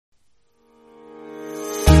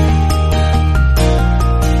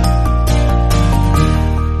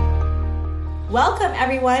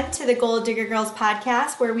everyone, to the Goal Digger Girls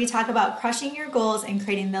podcast, where we talk about crushing your goals and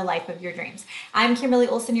creating the life of your dreams. I'm Kimberly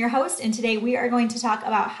Olson, your host, and today we are going to talk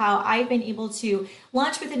about how I've been able to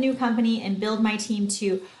launch with a new company and build my team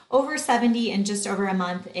to over 70 in just over a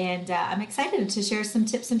month. And I'm excited to share some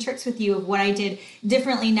tips and tricks with you of what I did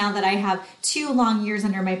differently now that I have 2 long years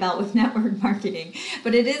under my belt with network marketing.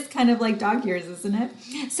 But it is kind of like dog years, isn't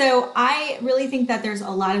it? So I really think that there's a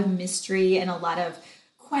lot of mystery and a lot of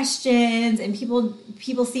questions, and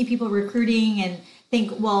people see people recruiting and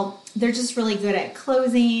think, well, they're just really good at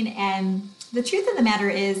closing. And the truth of the matter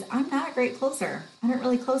is, I'm not a great closer. I don't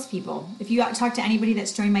really close people. If you talk to anybody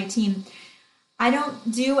that's joined my team, I don't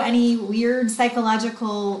do any weird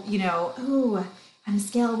psychological, on a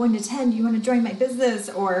scale of 1 to 10, do you want to join my business?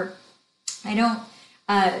 Or I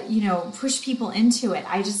don't push people into it.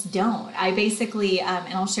 I just don't. I basically,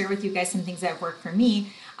 and I'll share with you guys some things that have worked for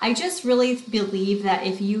me. I just really believe that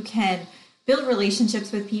if you can build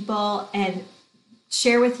relationships with people and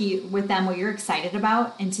share with them what you're excited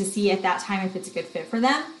about, and to see at that time if it's a good fit for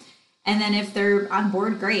them, and then if they're on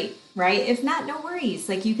board, great, right? If not, no worries.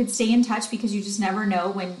 Like, you could stay in touch, because you just never know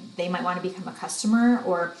when they might want to become a customer,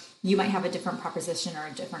 or you might have a different proposition or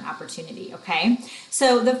a different opportunity, okay?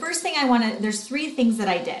 So the first thing there's 3 things that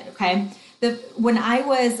I did, okay? When I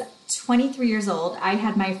was 23 years old, I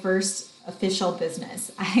had my first official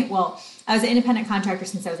business. I was an independent contractor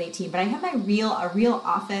since I was 18, but I had a real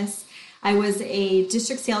office. I was a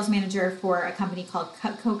district sales manager for a company called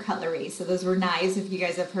Cutco Cutlery. So those were knives, if you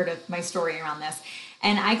guys have heard of my story around this.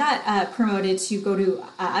 And I got promoted to go to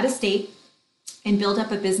out of state and build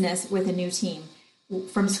up a business with a new team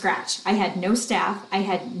from scratch. I had no staff. I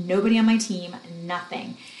had nobody on my team,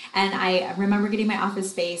 nothing. And I remember getting my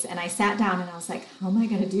office space, and I sat down and I was like, how am I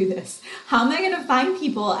going to do this? How am I going to find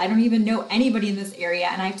people? I don't even know anybody in this area,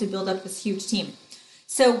 and I have to build up this huge team.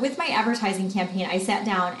 So with my advertising campaign, I sat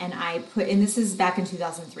down and and this is back in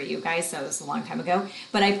 2003, you guys, so this is a long time ago,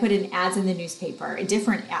 but I put in ads in the newspaper,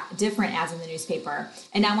 different ads in the newspaper.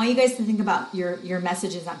 And I want you guys to think about your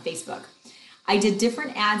messages on Facebook. I did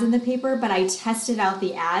different ads in the paper, but I tested out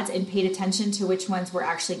the ads and paid attention to which ones were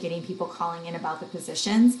actually getting people calling in about the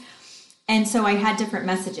positions. And so I had different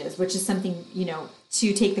messages, which is something,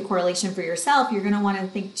 to take the correlation for yourself, you're going to want to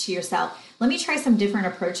think to yourself, let me try some different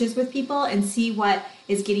approaches with people and see what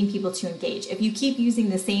is getting people to engage. If you keep using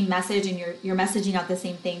the same message and you're messaging out the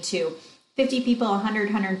same thing to 50 people, 100,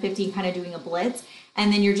 150, kind of doing a blitz,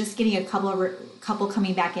 and then you're just getting a couple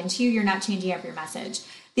coming back into you, you're not changing up your message.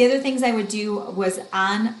 The other things I would do was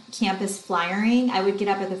on campus flyering. I would get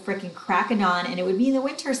up at the freaking crack of dawn, and it would be in the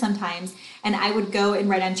winter sometimes, and I would go and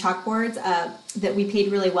write on chalkboards that we paid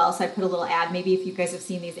really well. So I put a little ad, maybe if you guys have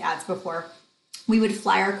seen these ads before. We would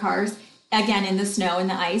fly our cars, again, in the snow and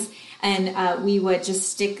the ice, and we would just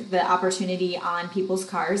stick the opportunity on people's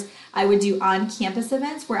cars. I would do on-campus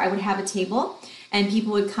events where I would have a table, and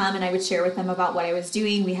people would come, and I would share with them about what I was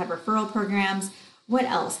doing. We had referral programs. What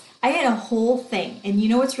else? I had a whole thing. And you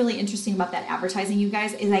know what's really interesting about that advertising, you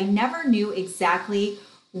guys, is I never knew exactly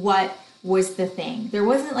what was the thing. There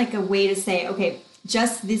wasn't like a way to say, okay,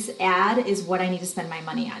 just this ad is what I need to spend my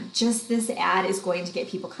money on. Just this ad is going to get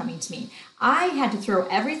people coming to me. I had to throw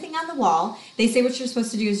everything on the wall. They say what you're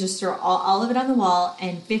supposed to do is just throw all of it on the wall,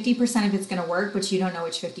 and 50% of it's going to work, but you don't know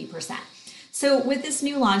which 50%. So with this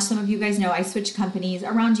new launch, some of you guys know I switched companies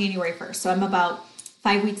around January 1st. So I'm about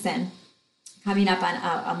 5 weeks in, coming up on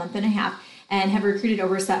a month and a half, and have recruited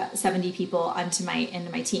over 70 people into my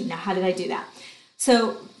team. Now, how did I do that?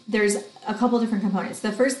 So there's a couple different components.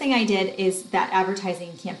 The first thing I did is that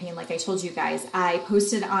advertising campaign, like I told you guys. I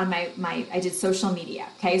posted on I did social media.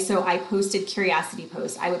 Okay, so I posted curiosity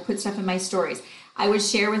posts. I would put stuff in my stories. I would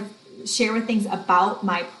share with things about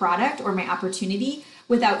my product or my opportunity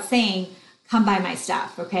without saying, come buy my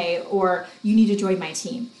stuff, okay, or you need to join my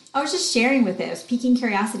team. I was just sharing with it. I was piquing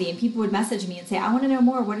curiosity, and people would message me and say, I want to know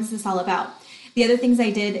more. What is this all about? The other things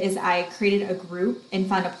I did is I created a group and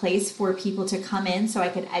found a place for people to come in so I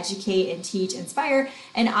could educate and teach, inspire,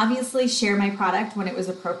 and obviously share my product when it was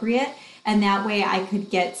appropriate. And that way I could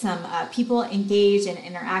get some people engaged and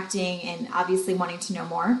interacting and obviously wanting to know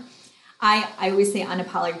more. I always say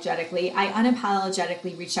unapologetically. I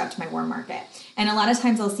unapologetically reached out to my warm market. And a lot of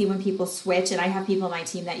times I'll see when people switch, and I have people on my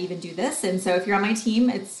team that even do this. And so if you're on my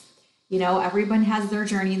team, it's, everyone has their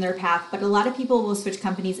journey and their path, but a lot of people will switch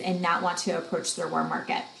companies and not want to approach their warm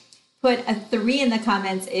market. Put a 3 in the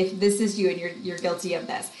comments if this is you and you're guilty of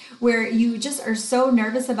this, where you just are so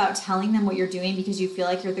nervous about telling them what you're doing because you feel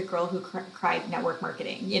like you're the girl who cried network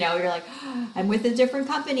marketing. You're like, I'm with a different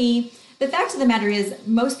company. The fact of the matter is,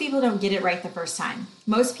 most people don't get it right the first time.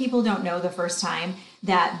 Most people don't know the first time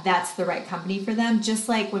that that's the right company for them. Just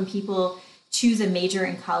like when people choose a major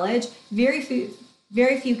in college, very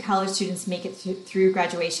few college students make it through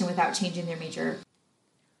graduation without changing their major.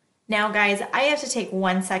 Now, guys, I have to take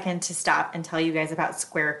 1 second to stop and tell you guys about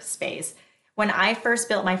Squarespace. When I first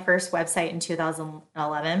built my first website in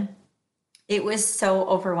 2011, it was so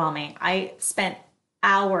overwhelming. I spent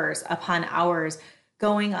hours upon hours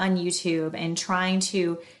going on YouTube and trying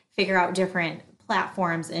to figure out different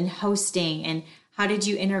platforms and hosting and how did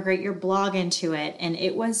you integrate your blog into it. And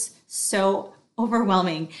it was so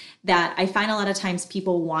overwhelming that I find a lot of times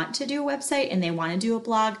people want to do a website and they want to do a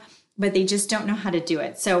blog, but they just don't know how to do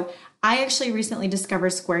it. So I actually recently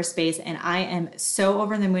discovered Squarespace and I am so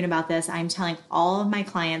over the moon about this. I'm telling all of my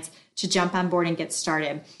clients to jump on board and get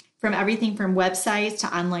started. From everything from websites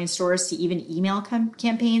to online stores to even email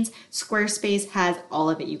campaigns, Squarespace has all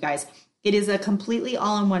of it, you guys. It is a completely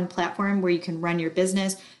all-in-one platform where you can run your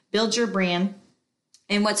business, build your brand.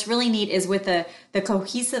 And what's really neat is with the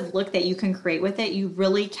cohesive look that you can create with it, you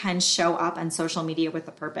really can show up on social media with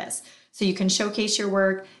a purpose. So you can showcase your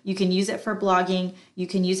work, you can use it for blogging, you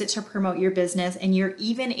can use it to promote your business, and you're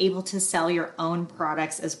even able to sell your own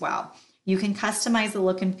products as well. You can customize the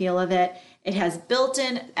look and feel of it. It has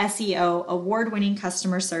built-in SEO, award-winning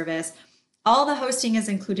customer service. All the hosting is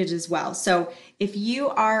included as well. So if you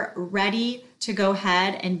are ready to go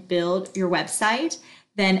ahead and build your website,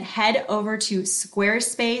 then head over to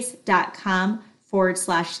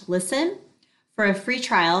squarespace.com/listen for a free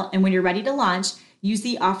trial. And when you're ready to launch, use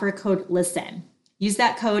the offer code LISTEN. Use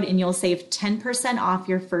that code and you'll save 10% off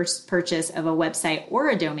your first purchase of a website or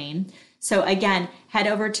a domain. So again, head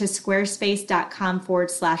over to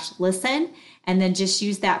squarespace.com/listen and then just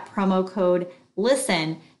use that promo code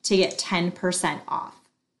LISTEN to get 10% off.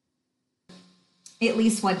 At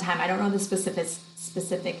least one time. I don't know the specific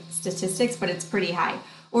statistics, but it's pretty high.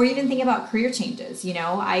 Or even think about career changes. You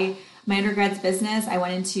know, my undergrad's business, I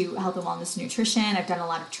went into health and wellness nutrition. I've done a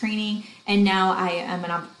lot of training, and now I am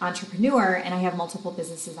an entrepreneur and I have multiple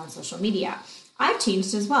businesses on social media. I've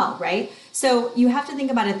changed as well, right? So you have to think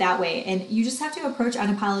about it that way, and you just have to approach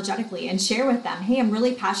unapologetically and share with them, hey, I'm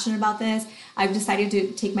really passionate about this. I've decided to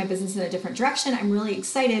take my business in a different direction. I'm really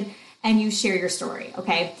excited, and you share your story,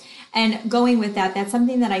 okay? And going with that, that's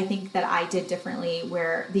something that I think that I did differently,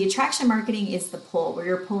 where the attraction marketing is the pull, where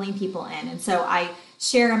you're pulling people in. And so I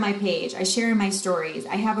share on my page, I share in my stories,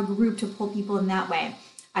 I have a group to pull people in that way.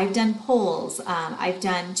 I've done polls, I've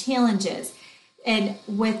done challenges. And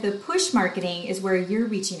with the push marketing is where you're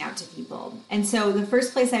reaching out to people. And so the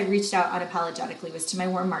first place I reached out unapologetically was to my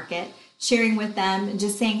warm market, sharing with them and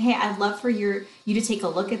just saying, hey, I'd love for you to take a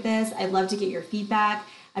look at this. I'd love to get your feedback.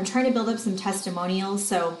 I'm trying to build up some testimonials.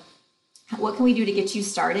 So what can we do to get you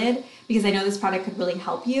started? Because I know this product could really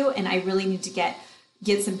help you, and I really need to get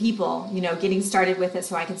some people, getting started with it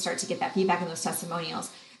so I can start to get that feedback and those testimonials.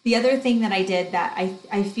 The other thing that I did that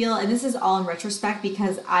I feel, and this is all in retrospect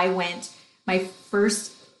because I went my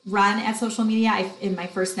first run at social media, in my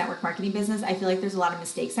first network marketing business, I feel like there's a lot of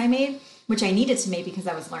mistakes I made, which I needed to make because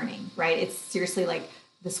I was learning, right? It's seriously like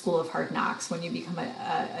the school of hard knocks when you become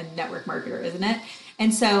a network marketer, isn't it?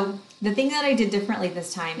 And so the thing that I did differently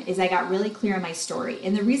this time is I got really clear on my story.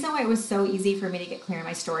 And the reason why it was so easy for me to get clear on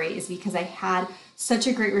my story is because I had such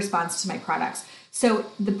a great response to my products. So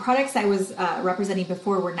the products I was representing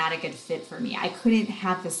before were not a good fit for me. I couldn't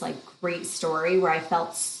have this great story where I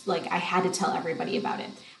felt like I had to tell everybody about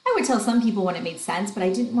it. I would tell some people when it made sense, but I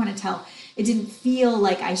didn't want to tell. It didn't feel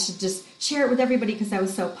like I should just share it with everybody because I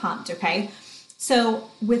was so pumped, okay? So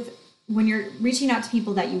when you're reaching out to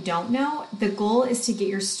people that you don't know, the goal is to get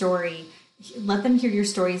your story, let them hear your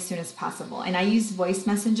story as soon as possible. And I use voice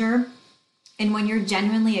messenger. And when you're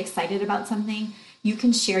genuinely excited about something, you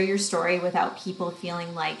can share your story without people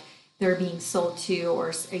feeling like they're being sold to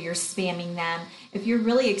or you're spamming them. If you're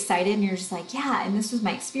really excited and you're just like, yeah, and this was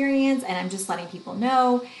my experience and I'm just letting people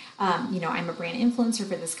know, I'm a brand influencer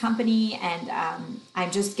for this company and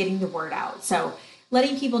I'm just getting the word out. So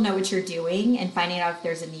letting people know what you're doing and finding out if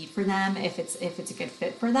there's a need for them, if it's a good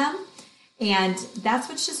fit for them. And that's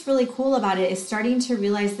what's just really cool about it, is starting to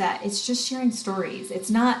realize that it's just sharing stories.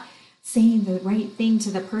 It's not saying the right thing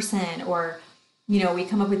to the person, or we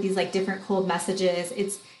come up with these different cold messages.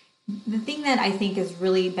 It's the thing that I think has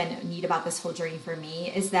really been neat about this whole journey for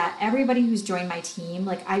me is that everybody who's joined my team,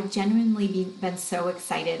 I've genuinely been so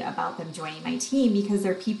excited about them joining my team because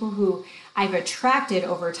they're people who I've attracted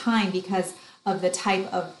over time because of the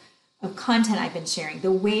type of content I've been sharing,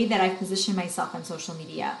 the way that I've positioned myself on social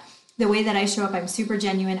media, the way that I show up. I'm super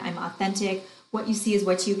genuine. I'm authentic. What you see is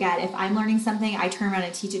what you get. If I'm learning something, I turn around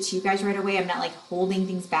and teach it to you guys right away. I'm not holding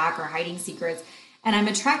things back or hiding secrets. And I'm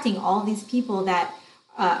attracting all these people that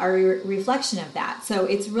are a reflection of that. So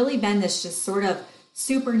it's really been this just sort of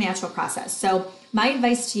supernatural process. So my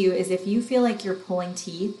advice to you is, if you feel like you're pulling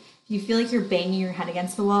teeth, if you feel like you're banging your head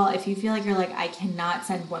against the wall, if you feel like you're like, I cannot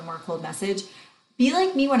send one more cold message, be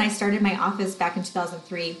like me when I started my office back in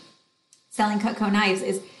 2003 selling Cutco knives,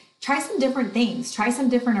 is try some different things, try some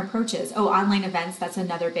different approaches. Oh, online events, that's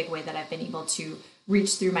another big way that I've been able to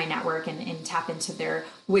reach through my network and tap into their,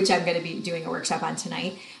 which I'm going to be doing a workshop on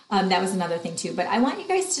tonight. That was another thing too. But I want you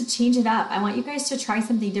guys to change it up. I want you guys to try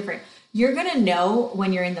something different. You're going to know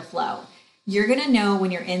when you're in the flow. You're going to know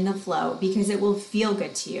when you're in the flow because it will feel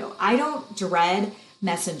good to you. I don't dread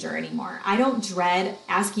Messenger anymore. I don't dread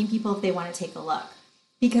asking people if they want to take a look,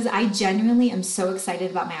 because I genuinely am so excited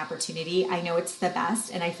about my opportunity. I know it's the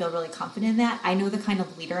best and I feel really confident in that. I know the kind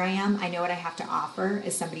of leader I am. I know what I have to offer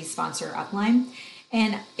as somebody's sponsor or upline.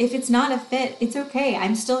 And if it's not a fit, it's okay.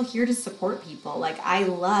 I'm still here to support people. Like, I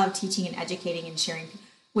love teaching and educating and sharing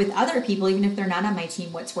with other people, even if they're not on my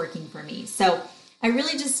team, what's working for me. So I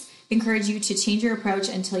really just encourage you to change your approach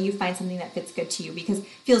until you find something that fits good to you, because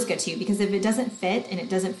feels good to you. Because if it doesn't fit and it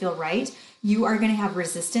doesn't feel right, you are going to have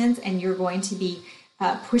resistance and you're going to be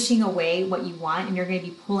pushing away what you want, and you're going to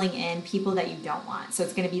be pulling in people that you don't want. So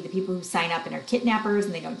it's going to be the people who sign up and are kidnappers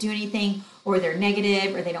and they don't do anything, or they're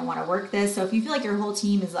negative, or they don't want to work this. So if you feel like your whole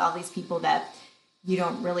team is all these people that you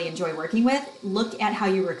don't really enjoy working with, look at how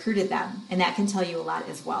you recruited them, and that can tell you a lot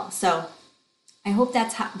as well. So I hope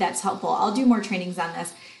that's helpful. I'll do more trainings on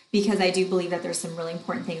this, because I do believe that there's some really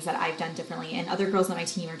important things that I've done differently, and other girls on my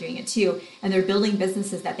team are doing it too, and they're building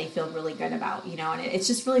businesses that they feel really good about, and it's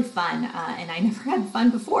just really fun, and I never had fun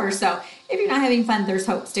before. So if you're not having fun, there's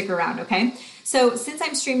hope. Stick around, okay? So since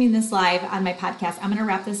I'm streaming this live on my podcast, I'm going to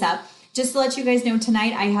wrap this up. Just to let you guys know,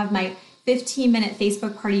 tonight I have my 15-minute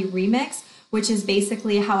Facebook party remix, which is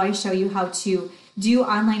basically how I show you how to do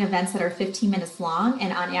online events that are 15 minutes long,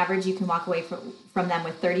 and on average you can walk away from them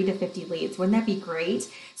with 30 to 50 leads. Wouldn't that be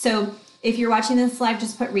great? So if you're watching this live,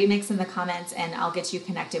 just put remix in the comments and I'll get you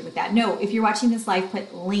connected with that. No, if you're watching this live,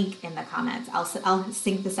 put link in the comments. I'll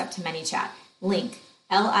sync this up to ManyChat. Link,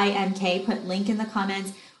 L-I-N-K, put link in the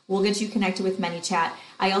comments. We'll get you connected with ManyChat.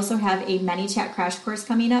 I also have a ManyChat crash course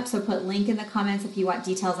coming up, so put link in the comments if you want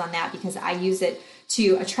details on that, because I use it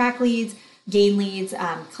to attract leads, gain leads,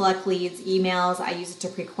 collect leads, emails. I use it to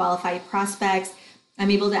pre-qualify prospects.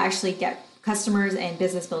 I'm able to actually get customers and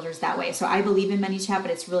business builders that way. So I believe in ManyChat, but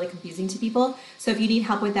it's really confusing to people. So if you need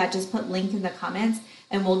help with that, just put link in the comments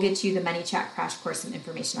and we'll get you the ManyChat crash course and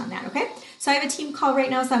information on that, okay? So I have a team call right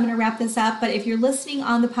now, so I'm going to wrap this up. But if you're listening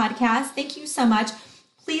on the podcast, thank you so much.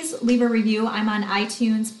 Please leave a review. I'm on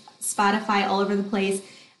iTunes, Spotify, all over the place.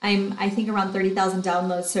 I think around 30,000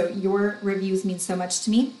 downloads, so your reviews mean so much to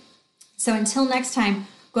me. So until next time,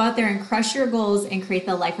 go out there and crush your goals and create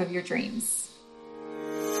the life of your dreams.